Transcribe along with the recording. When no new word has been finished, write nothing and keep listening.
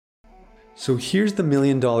So here's the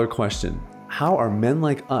million-dollar question. How are men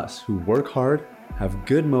like us who work hard, have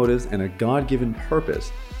good motives, and a God-given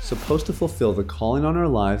purpose supposed to fulfill the calling on our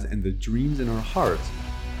lives and the dreams in our hearts,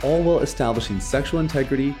 all while establishing sexual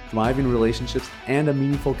integrity, thriving relationships, and a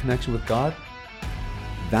meaningful connection with God?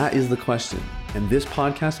 That is the question, and this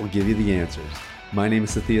podcast will give you the answers. My name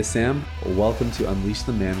is Sathya Sam. Welcome to Unleash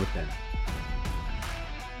the Man Within.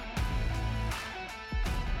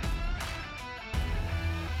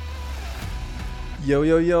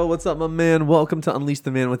 Yo, what's up, my man? Welcome to Unleash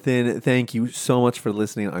the Man Within. Thank you so much for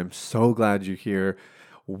listening. I'm so glad you're here.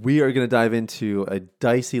 We are going to dive into a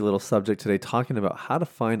dicey little subject today, talking about how to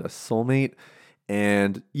find a soulmate.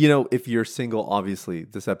 And, if you're single, obviously,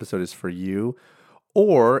 this episode is for you.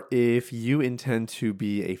 Or if you intend to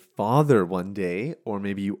be a father one day, or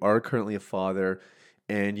maybe you are currently a father,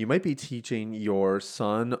 and you might be teaching your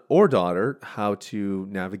son or daughter how to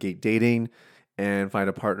navigate dating and find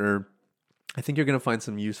a partner, I think you're going to find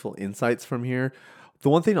some useful insights from here. The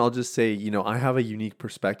one thing I'll just say, I have a unique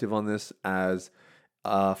perspective on this as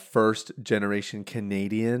a first generation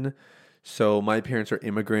Canadian. So my parents are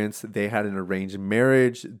immigrants. They had an arranged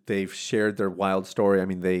marriage. They've shared their wild story. I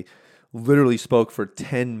mean, they literally spoke for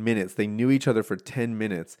 10 minutes. They knew each other for 10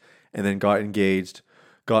 minutes and then got engaged,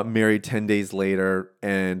 got married 10 days later,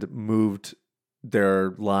 and moved their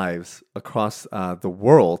lives across the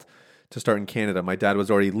world to start in Canada. My dad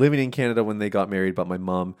was already living in Canada when they got married, but my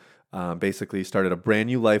mom basically started a brand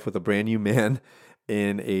new life with a brand new man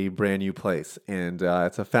in a brand new place. And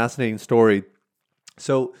it's a fascinating story.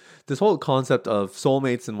 So this whole concept of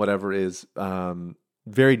soulmates and whatever is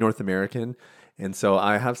very North American. And so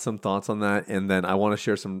I have some thoughts on that. And then I want to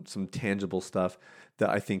share some tangible stuff that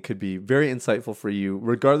I think could be very insightful for you,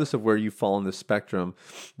 regardless of where you fall on the spectrum,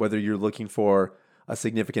 whether you're looking for a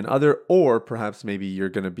significant other, or perhaps maybe you're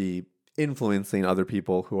going to be influencing other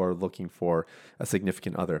people who are looking for a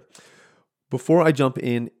significant other. Before I jump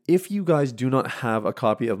in, if you guys do not have a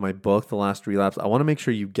copy of my book, The Last Relapse, I want to make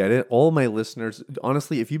sure you get it. All my listeners,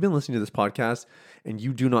 honestly, if you've been listening to this podcast and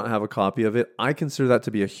you do not have a copy of it, I consider that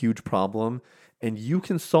to be a huge problem, and you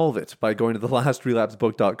can solve it by going to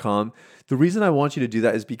thelastrelapsebook.com. The reason I want you to do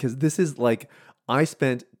that is because this is I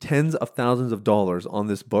spent tens of thousands of dollars on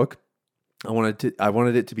this book. I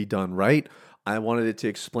wanted it to be done right. I wanted it to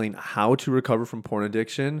explain how to recover from porn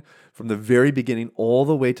addiction from the very beginning all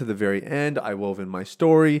the way to the very end. I wove in my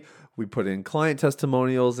story. We put in client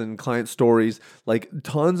testimonials and client stories,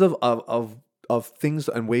 tons of things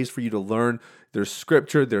and ways for you to learn. There's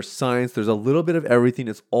scripture, there's science, there's a little bit of everything.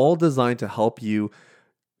 It's all designed to help you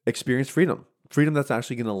experience freedom that's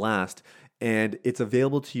actually going to last. And it's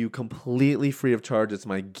available to you completely free of charge. It's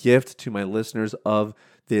my gift to my listeners of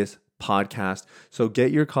this podcast. So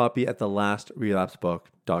get your copy at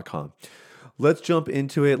thelastrelapsebook.com. Let's jump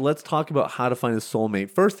into it. Let's talk about how to find a soulmate.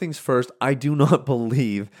 First things first, I do not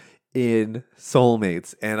believe in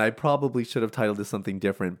soulmates, and I probably should have titled this something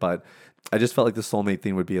different, but I just felt like the soulmate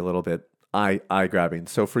thing would be a little bit eye-grabbing.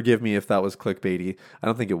 So forgive me if that was clickbaity. I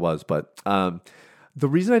don't think it was, but the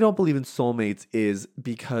reason I don't believe in soulmates is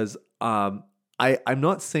because I'm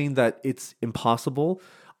not saying that it's impossible.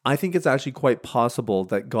 I think it's actually quite possible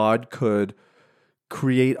that God could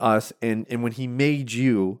create us, and when he made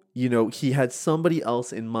you, he had somebody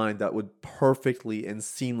else in mind that would perfectly and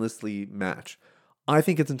seamlessly match. I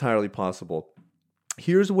think it's entirely possible.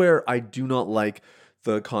 Here's where I do not like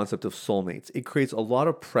the concept of soulmates. It creates a lot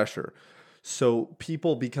of pressure. So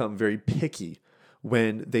people become very picky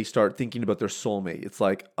when they start thinking about their soulmate. It's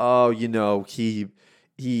like,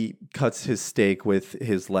 he cuts his steak with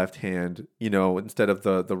his left hand, instead of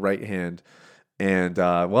the right hand. And,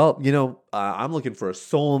 I'm looking for a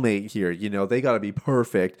soulmate here. They got to be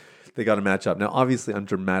perfect. They got to match up. Now, obviously, I'm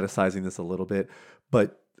dramatizing this a little bit,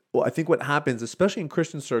 but I think what happens, especially in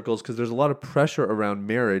Christian circles, because there's a lot of pressure around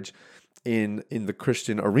marriage in the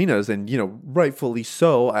Christian arenas, and rightfully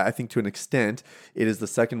so. I think to an extent it is the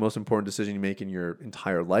second most important decision you make in your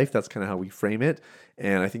entire life. That's kind of how we frame it,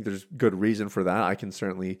 and I think there's good reason for that. I can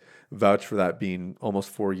certainly vouch for that, being almost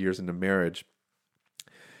 4 years into marriage.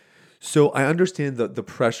 So I understand the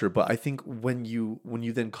pressure, but I think when you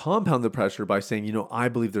then compound the pressure by saying, I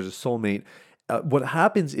believe there's a soulmate, what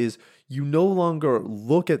happens is you no longer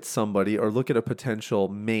look at somebody or look at a potential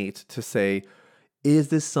mate to say, is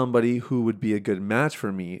this somebody who would be a good match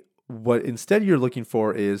for me? What instead you're looking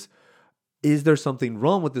for is there something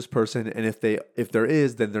wrong with this person? And if there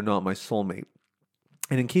is, then they're not my soulmate.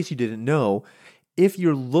 And in case you didn't know, if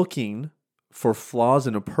you're looking for flaws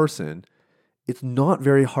in a person it's not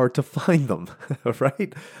very hard to find them,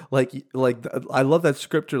 right? Like I love that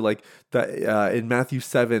scripture, like that in Matthew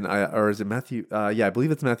 7, or is it Matthew? Yeah, I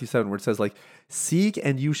believe it's Matthew 7, where it says like, "Seek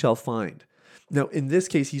and you shall find." Now, in this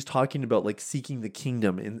case, he's talking about like seeking the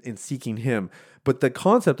kingdom and seeking him, but the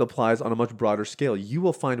concept applies on a much broader scale. You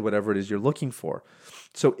will find whatever it is you're looking for.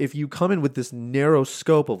 So if you come in with this narrow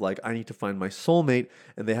scope of like, I need to find my soulmate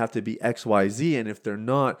and they have to be X, Y, Z, and if they're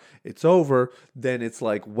not, it's over, then it's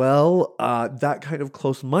like, well, that kind of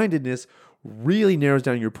close mindedness really narrows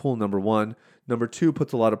down your pool, number one. Number two,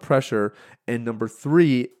 puts a lot of pressure. And number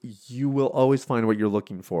three, you will always find what you're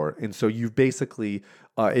looking for. And so you've basically,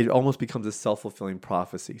 it almost becomes a self-fulfilling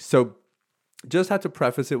prophecy. So just had to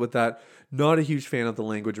preface it with that. Not a huge fan of the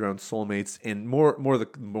language around soulmates and more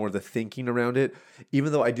the thinking around it.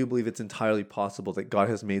 Even though I do believe it's entirely possible that God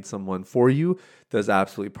has made someone for you that is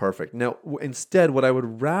absolutely perfect. Now, instead, what I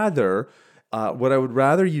would rather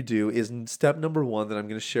you do is step number one that I'm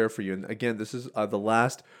going to share for you. And again, this is the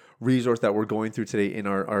last resource that we're going through today in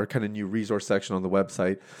our kind of new resource section on the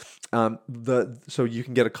website. So you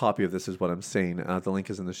can get a copy of this, is what I'm saying. The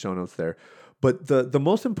link is in the show notes there. But the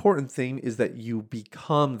most important thing is that you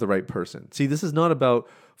become the right person. See, this is not about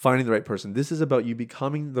finding the right person. This is about you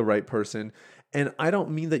becoming the right person. And I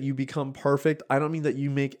don't mean that you become perfect. I don't mean that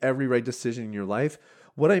you make every right decision in your life.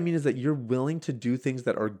 What I mean is that you're willing to do things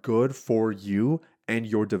that are good for you and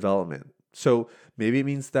your development. So maybe it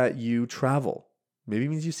means that you travel. Maybe it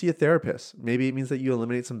means you see a therapist. Maybe it means that you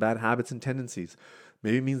eliminate some bad habits and tendencies.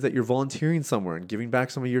 Maybe it means that you're volunteering somewhere and giving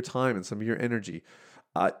back some of your time and some of your energy.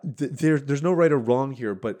 There's no right or wrong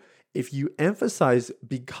here, but if you emphasize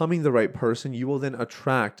becoming the right person, you will then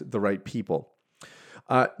attract the right people.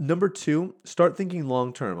 Number two, start thinking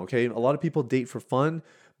long term, okay? A lot of people date for fun,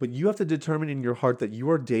 but you have to determine in your heart that you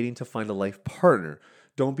are dating to find a life partner.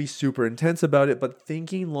 Don't be super intense about it, but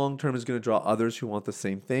thinking long term is going to draw others who want the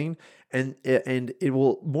same thing, and it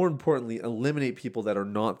will, more importantly, eliminate people that are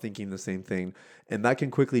not thinking the same thing, and that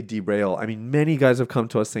can quickly derail. I mean, many guys have come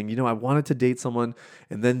to us saying, I wanted to date someone,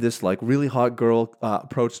 and then this like really hot girl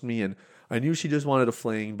approached me, and I knew she just wanted a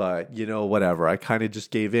fling, but whatever. I kind of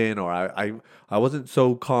just gave in, or I wasn't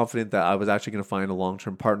so confident that I was actually going to find a long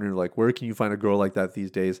term partner. Like, where can you find a girl like that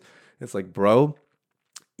these days? It's like, bro,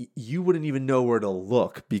 you wouldn't even know where to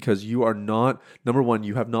look because you are not, number one,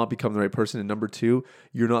 you have not become the right person. And number two,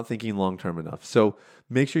 you're not thinking long-term enough. So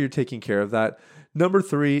make sure you're taking care of that. Number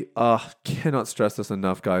three, cannot stress this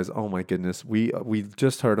enough, guys. Oh my goodness. We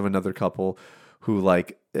just heard of another couple who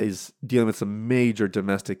like is dealing with some major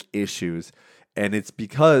domestic issues. And it's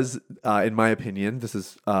because, in my opinion, this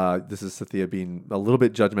is Cynthia being a little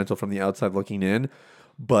bit judgmental from the outside looking in,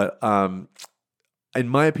 but, in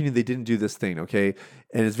my opinion, they didn't do this thing, okay?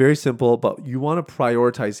 And it's very simple, but you want to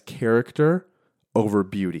prioritize character over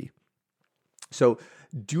beauty. So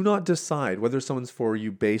do not decide whether someone's for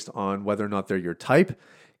you based on whether or not they're your type.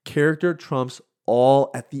 Character trumps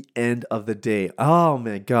all at the end of the day. Oh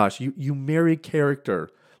my gosh, you marry character.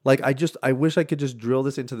 Like I wish I could just drill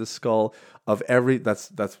this into the skull of every,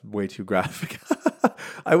 that's way too graphic.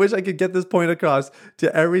 I wish I could get this point across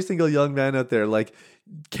to every single young man out there. Like,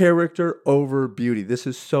 character over beauty. This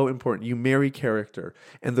is so important. You marry character,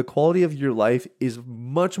 and the quality of your life is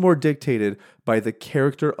much more dictated by the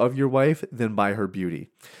character of your wife than by her beauty.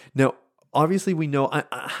 Now, obviously, we know,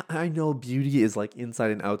 I know beauty is like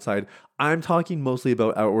inside and outside. I'm talking mostly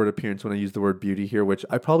about outward appearance when I use the word beauty here, which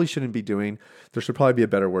I probably shouldn't be doing. There should probably be a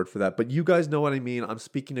better word for that. But you guys know what I mean. I'm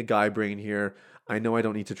speaking to guy brain here. I know I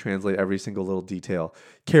don't need to translate every single little detail.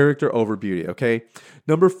 Character over beauty, okay?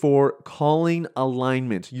 Number four, calling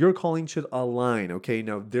alignment. Your calling should align, okay?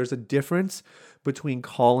 Now, there's a difference between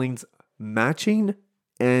callings matching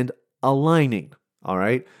and aligning, all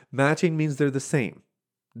right? Matching means they're the same.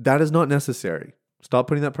 That is not necessary. Stop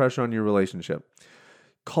putting that pressure on your relationship.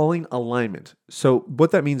 Calling alignment. So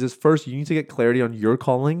what that means is, first, you need to get clarity on your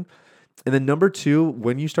calling. And then number two,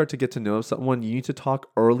 when you start to get to know someone, you need to talk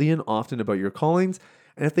early and often about your callings.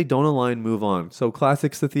 And if they don't align, move on. So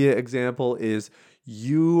classic Cynthia example is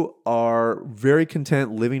you are very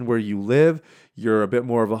content living where you live. You're a bit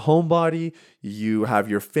more of a homebody. You have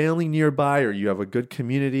your family nearby, or you have a good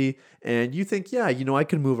community. And you think, yeah, I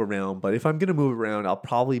can move around. But if I'm going to move around, I'll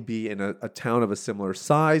probably be in a town of a similar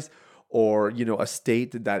size, or, a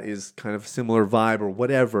state that is kind of similar vibe or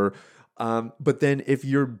whatever. But then if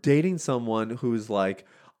you're dating someone who's like,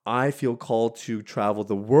 I feel called to travel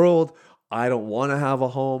the world, I don't want to have a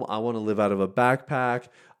home, I want to live out of a backpack,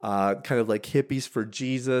 kind of like hippies for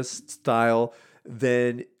Jesus style,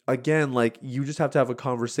 then again, like, you just have to have a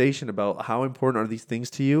conversation about how important are these things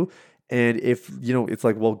to you. And if, it's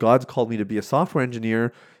like, well, God's called me to be a software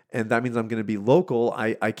engineer, and that means I'm going to be local.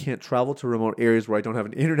 I can't travel to remote areas where I don't have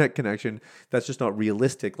an internet connection. That's just not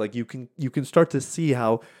realistic. Like you can start to see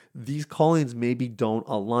how these callings maybe don't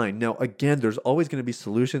align. Now, again, there's always going to be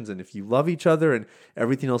solutions, and if you love each other and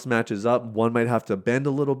everything else matches up, one might have to bend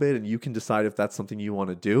a little bit, and you can decide if that's something you want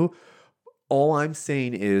to do. All I'm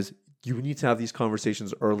saying is you need to have these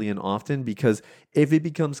conversations early and often, because if it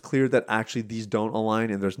becomes clear that actually these don't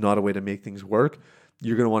align and there's not a way to make things work,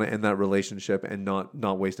 you're going to want to end that relationship and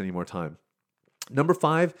not waste any more time. Number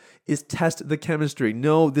 5 is test the chemistry.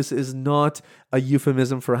 No, this is not a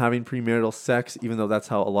euphemism for having premarital sex, even though that's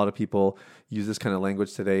how a lot of people use this kind of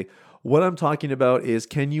language today. What I'm talking about is,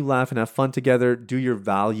 can you laugh and have fun together? Do your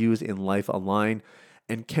values in life align?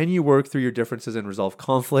 And can you work through your differences and resolve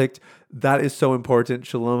conflict? That is so important.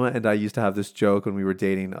 Shaloma and I used to have this joke when we were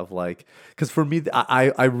dating of like, because for me,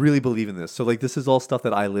 I really believe in this. So like, this is all stuff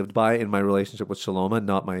that I lived by in my relationship with Shaloma,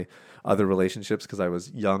 not my other relationships, because I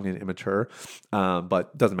was young and immature.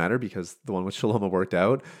 But doesn't matter, because the one with Shaloma worked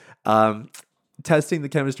out. Testing the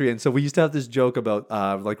chemistry. And so we used to have this joke about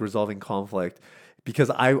like resolving conflict.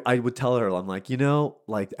 Because I would tell her, I'm like,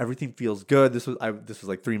 like everything feels good. This was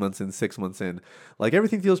like 3 months in, 6 months in. Like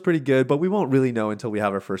everything feels pretty good, but we won't really know until we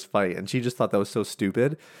have our first fight. And she just thought that was so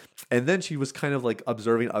stupid. And then she was kind of like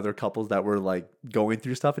observing other couples that were like going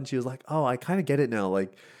through stuff. And she was like, oh, I kind of get it now.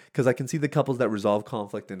 Like, because I can see the couples that resolve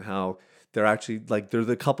conflict and how they're actually like, they're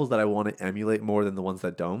the couples that I want to emulate more than the ones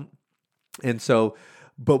that don't. And so,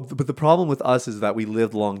 but the problem with us is that we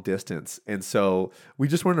lived long distance. And so we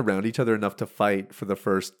just weren't around each other enough to fight for the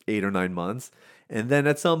first 8 or 9 months. And then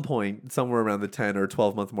at some point, somewhere around the 10 or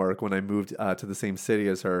 12 month mark, when I moved to the same city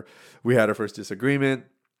as her, we had our first disagreement.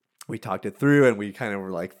 We talked it through, and we kind of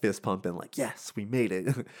were like fist pumping, like, yes, we made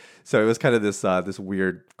it. So it was kind of this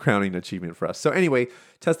weird crowning achievement for us. So anyway,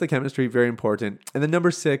 test the chemistry, very important. And then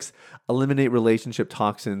number 6, eliminate relationship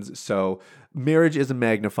toxins. So marriage is a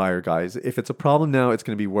magnifier, guys. If it's a problem now, it's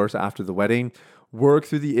going to be worse after the wedding. Work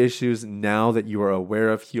through the issues now that you are aware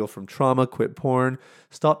of. Heal from trauma, quit porn,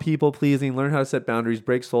 stop people pleasing, learn how to set boundaries,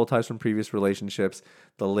 break soul ties from previous relationships.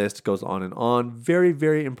 The list goes on and on. Very,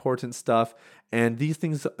 very important stuff. And these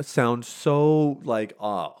things sound so like,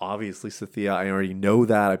 obviously, Sathia, I already know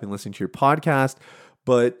that. I've been listening to your podcast.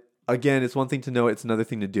 But again, it's one thing to know it. It's another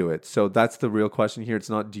thing to do it. So that's the real question here. It's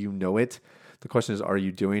not, do you know it? The question is, are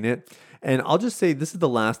you doing it? And I'll just say, this is the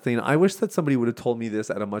last thing. I wish that somebody would have told me this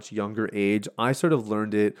at a much younger age. I sort of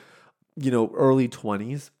learned it, early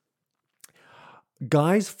 20s.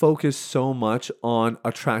 Guys focus so much on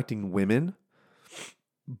attracting women,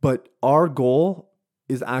 but our goal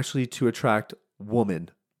is actually to attract women.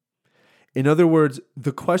 In other words,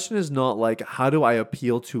 the question is not like, how do I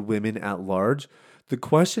appeal to women at large? The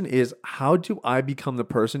question is, how do I become the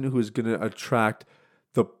person who is going to attract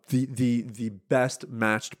the best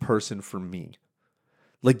matched person for me?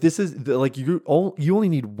 Like, this is like you only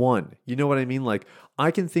need one. You know what I mean? Like,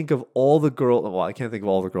 I can think of all the girls. Well, I can't think of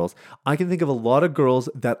all the girls. I can think of a lot of girls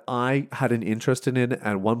that I had an interest in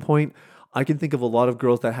at one point. I can think of a lot of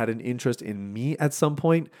girls that had an interest in me at some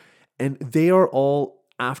point, and they are all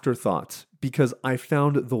afterthoughts, because I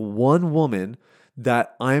found the one woman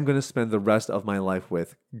that I am going to spend the rest of my life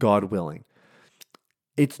with, God willing.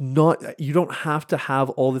 It's not, you don't have to have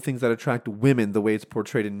all the things that attract women the way it's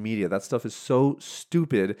portrayed in media. That stuff is so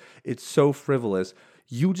stupid. It's so frivolous.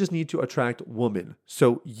 You just need to attract women.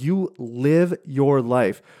 So you live your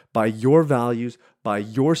life by your values, by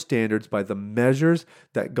your standards, by the measures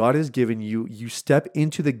that God has given you. You step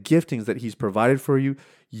into the giftings that He's provided for you.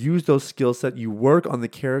 Use those skill sets. You work on the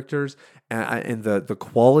characters and the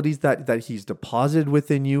qualities that He's deposited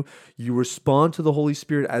within you. You respond to the Holy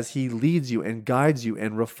Spirit as He leads you and guides you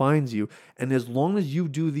and refines you. And as long as you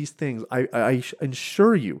do these things, I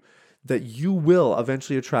assure you that you will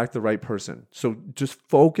eventually attract the right person. So just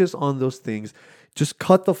focus on those things. Just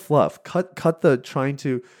cut the fluff. Cut the trying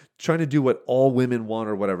to do what all women want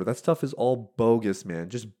or whatever. That stuff is all bogus, man.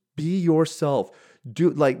 Just be yourself. Do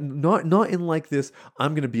like not in like this,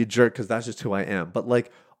 I'm going to be a jerk because that's just who I am. But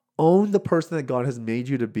like, own the person that God has made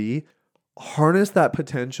you to be. Harness that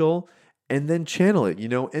potential and then channel it,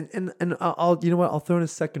 And I'll I'll throw in a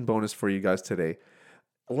second bonus for you guys today.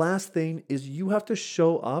 Last thing is, you have to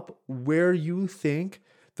show up where you think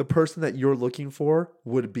the person that you're looking for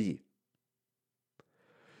would be.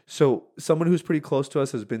 So someone who's pretty close to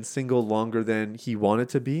us has been single longer than he wanted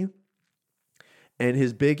to be. And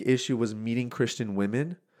his big issue was meeting Christian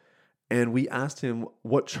women. And we asked him,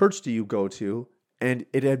 what church do you go to? And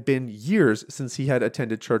it had been years since he had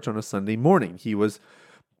attended church on a Sunday morning. He was,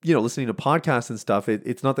 listening to podcasts and stuff.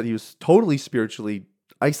 It's not that he was totally spiritually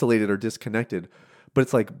isolated or disconnected, But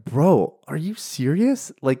it's like, bro, are you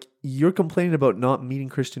serious? Like, you're complaining about not meeting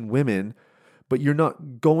Christian women, but you're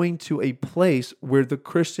not going to a place where the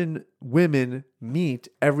Christian women meet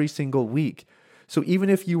every single week. So even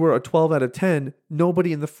if you were a 12 out of 10,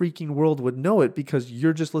 nobody in the freaking world would know it because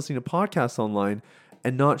you're just listening to podcasts online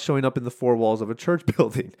and not showing up in the four walls of a church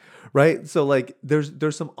building, right? So like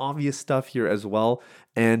there's some obvious stuff here as well.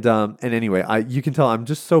 And anyway, you can tell I'm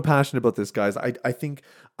just so passionate about this, guys. I think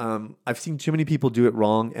I've seen too many people do it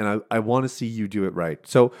wrong, and I want to see you do it right.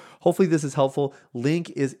 So hopefully this is helpful. Link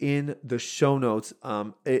is in the show notes.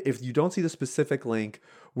 If you don't see the specific link,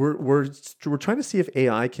 we're trying to see if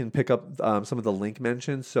AI can pick up some of the link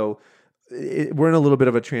mentions. So we're in a little bit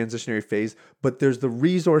of a transitionary phase, but there's the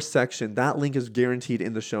resource section. That link is guaranteed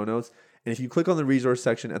in the show notes. And if you click on the resource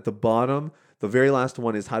section at the bottom, the very last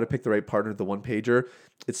one is how to pick the right partner, the one pager.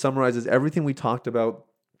 It summarizes everything we talked about.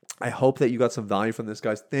 I hope that you got some value from this,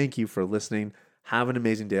 guys. Thank you for listening. Have an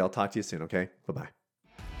amazing day. I'll talk to you soon, okay? Bye-bye.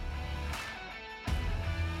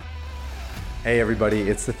 Hey everybody,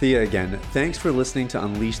 it's Sathia again. Thanks for listening to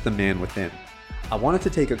Unleash the Man Within. I wanted to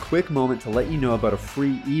take a quick moment to let you know about a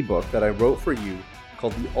free ebook that I wrote for you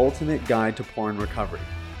called The Ultimate Guide to Porn Recovery.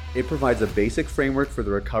 It provides a basic framework for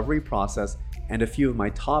the recovery process and a few of my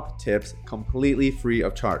top tips completely free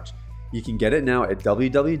of charge. You can get it now at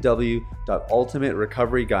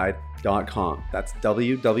www.ultimaterecoveryguide.com. That's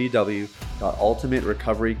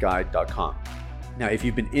www.ultimaterecoveryguide.com. Now, if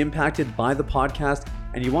you've been impacted by the podcast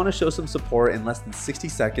and you want to show some support in less than 60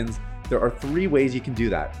 seconds, there are 3 ways you can do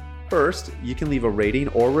that. First, you can leave a rating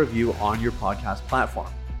or review on your podcast platform.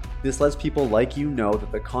 This lets people like you know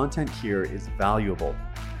that the content here is valuable.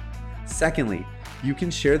 Secondly, you can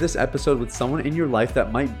share this episode with someone in your life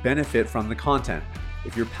that might benefit from the content.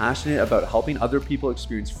 If you're passionate about helping other people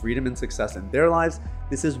experience freedom and success in their lives,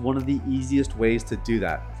 this is one of the easiest ways to do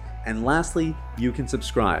that. And lastly, you can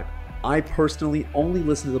subscribe. I personally only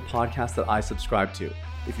listen to the podcast that I subscribe to.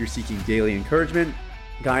 If you're seeking daily encouragement,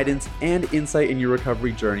 guidance, and insight in your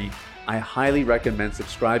recovery journey, I highly recommend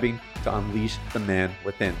subscribing to Unleash the Man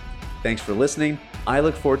Within. Thanks for listening. I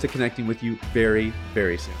look forward to connecting with you very,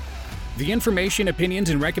 very soon. The information, opinions,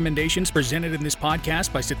 and recommendations presented in this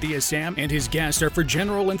podcast by Sathya Sam and his guests are for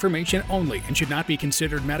general information only and should not be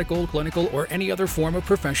considered medical, clinical, or any other form of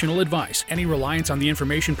professional advice. Any reliance on the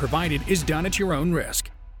information provided is done at your own risk.